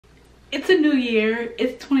It's a new year,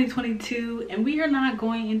 it's 2022, and we are not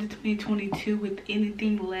going into 2022 with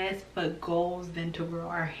anything less but goals than to grow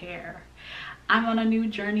our hair. I'm on a new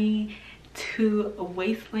journey to a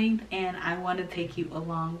waist length and I want to take you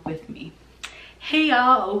along with me. Hey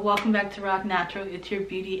y'all, welcome back to Rock Natural. It's your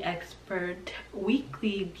beauty expert,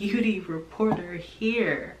 weekly beauty reporter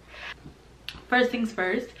here. First things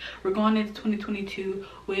first, we're going into 2022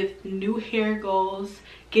 with new hair goals,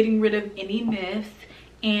 getting rid of any myths,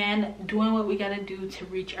 and doing what we gotta do to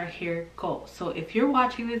reach our hair goal. So if you're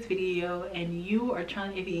watching this video and you are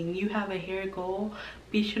if you have a hair goal,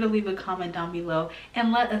 be sure to leave a comment down below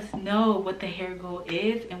and let us know what the hair goal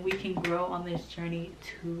is, and we can grow on this journey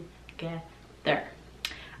together.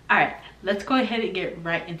 All right, let's go ahead and get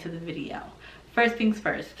right into the video. First things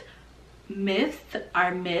first, myths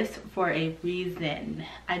are myths for a reason.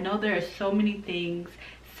 I know there are so many things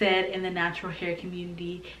said in the natural hair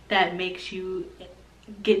community that makes you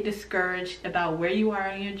get discouraged about where you are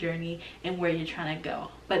on your journey and where you're trying to go.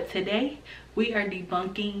 But today we are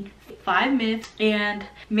debunking 5 myths and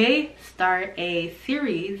may start a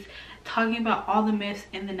series talking about all the myths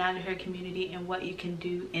in the natural hair community and what you can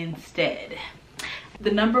do instead.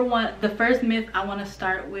 The first myth I want to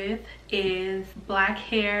start with is black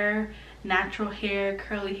hair, natural hair,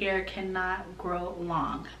 curly hair cannot grow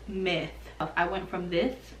long. Myth. I went from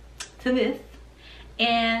this to this,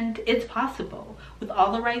 and it's possible with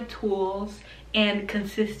all the right tools and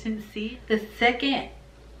consistency. The second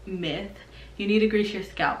myth, you need to grease your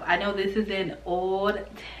scalp. I know this is an old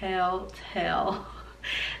tale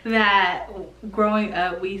that growing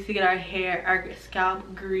up we used to get our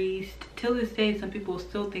scalp greased. Till this day, some people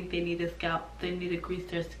still think they need to grease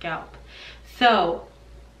their scalp. So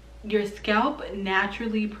your scalp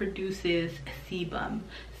naturally produces sebum,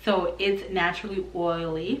 so it's naturally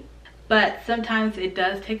oily. But sometimes it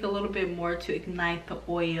does take a little bit more to ignite the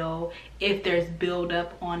oil if there's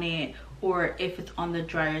buildup on it or if it's on the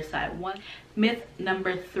drier side. Myth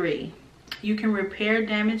number 3, you can repair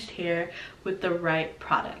damaged hair with the right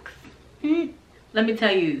products. Let me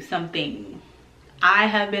tell you something. I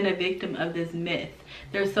have been a victim of this myth.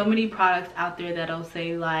 There's so many products out there that'll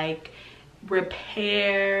say like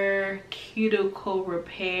repair, cuticle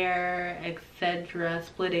repair, etc.,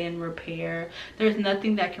 split end repair. There's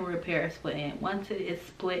nothing that can repair a split end. Once it is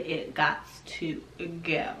split, it got to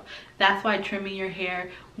go. That's why trimming your hair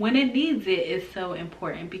when it needs it is so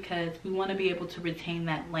important, because we want to be able to retain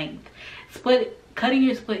that length. Cutting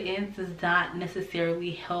your split ends does not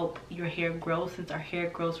necessarily help your hair grow, since our hair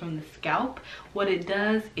grows from the scalp. What it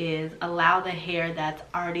does is allow the hair that's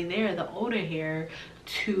already there, the older hair,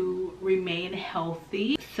 to remain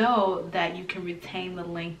healthy so that you can retain the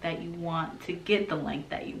length that you want, to get the length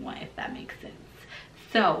that you want, if that makes sense.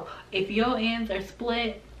 So if your ends are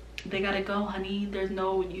split, they gotta go, honey. There's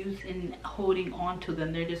no use in holding on to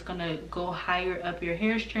them. They're just gonna go higher up your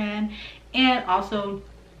hair strand and also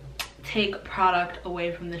take product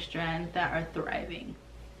away from the strands that are thriving.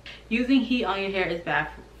 Using heat on your hair is bad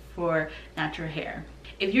for natural hair.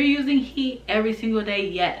 If you're using heat every single day,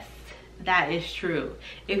 yes, that is true.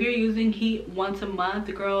 If you're using heat once a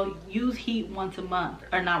month, girl, use heat once a month.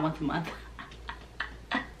 Or not once a month.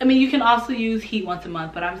 I mean, you can also use heat once a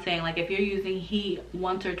month, but I'm saying like if you're using heat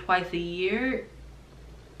once or twice a year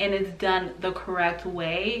and it's done the correct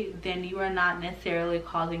way, then you are not necessarily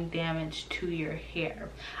causing damage to your hair.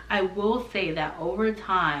 I will say that over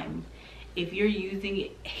time, if you're using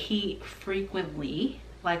heat frequently,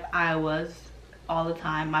 like I was all the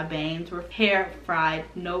time, my bangs were hair fried,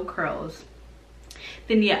 no curls,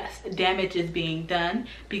 then yes, damage is being done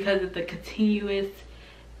because of the continuous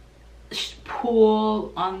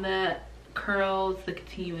pull on the curls. The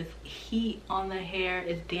continuous heat on the hair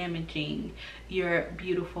is damaging your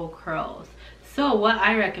beautiful curls. So what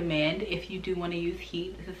I recommend, if you do want to use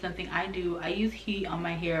heat, this is something I do. I use heat on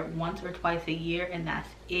my hair once or twice a year, and that's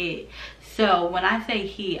it. So when I say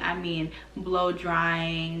heat, I mean blow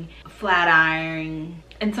drying, flat ironing,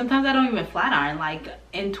 and sometimes I don't even flat iron. Like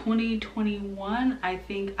in 2021, I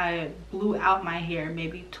think I blew out my hair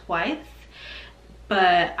maybe twice,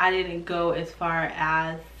 but I didn't go as far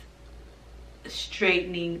as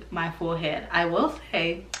straightening my full head. I will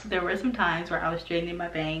say there were some times where I was straightening my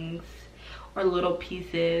bangs or little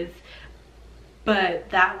pieces, but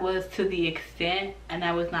that was to the extent, and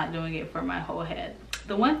I was not doing it for my whole head.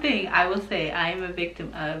 The one thing I will say I am a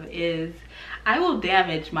victim of is I will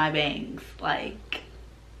damage my bangs. Like,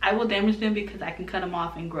 I will damage them because I can cut them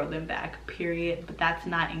off and grow them back, period. But that's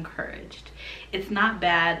not encouraged. It's not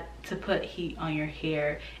bad to put heat on your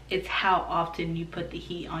hair. It's how often you put the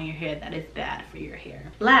heat on your hair that is bad for your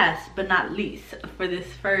hair. Last but not least, for this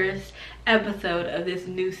first episode of this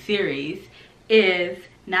new series is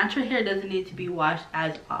natural hair doesn't need to be washed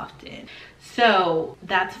as often. So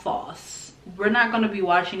that's false. We're not going to be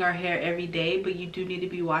washing our hair every day, but you do need to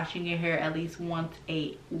be washing your hair at least once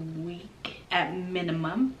a week at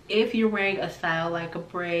minimum. If you're wearing a style like a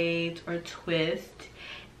braid or twist,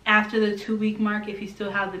 after the 2-week mark, if you still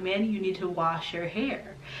have them in, you need to wash your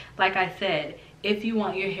hair. Like I said, if you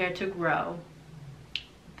want your hair to grow,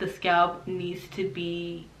 the scalp needs to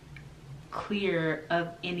be clear of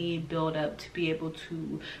any buildup to be able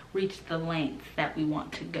to reach the lengths that we want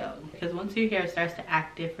to go. Because once your hair starts to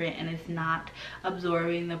act different and it's not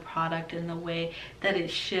absorbing the product in the way that it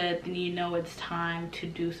should, then you know it's time to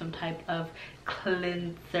do some type of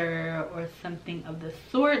cleanser or something of the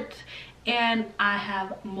sort. And I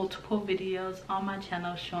have multiple videos on my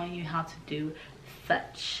channel showing you how to do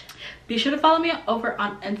such. Be sure to follow me over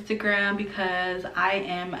on Instagram because I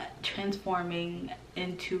am transforming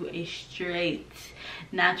into a straight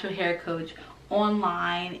natural hair coach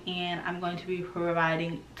online, and I'm going to be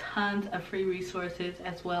providing tons of free resources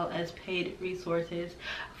as well as paid resources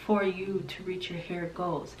for you to reach your hair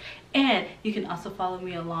goals. And you can also follow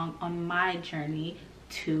me along on my journey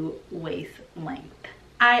to waist length.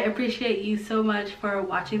 I appreciate you so much for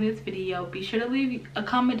watching this video. Be sure to leave a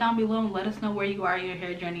comment down below and let us know where you are in your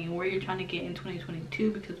hair journey and where you're trying to get in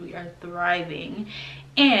 2022, because we are thriving.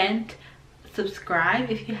 And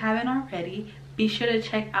subscribe if you haven't already. Be sure to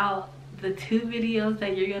check out the 2 videos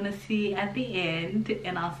that you're gonna see at the end,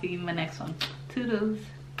 and I'll see you in my next one. Toodles.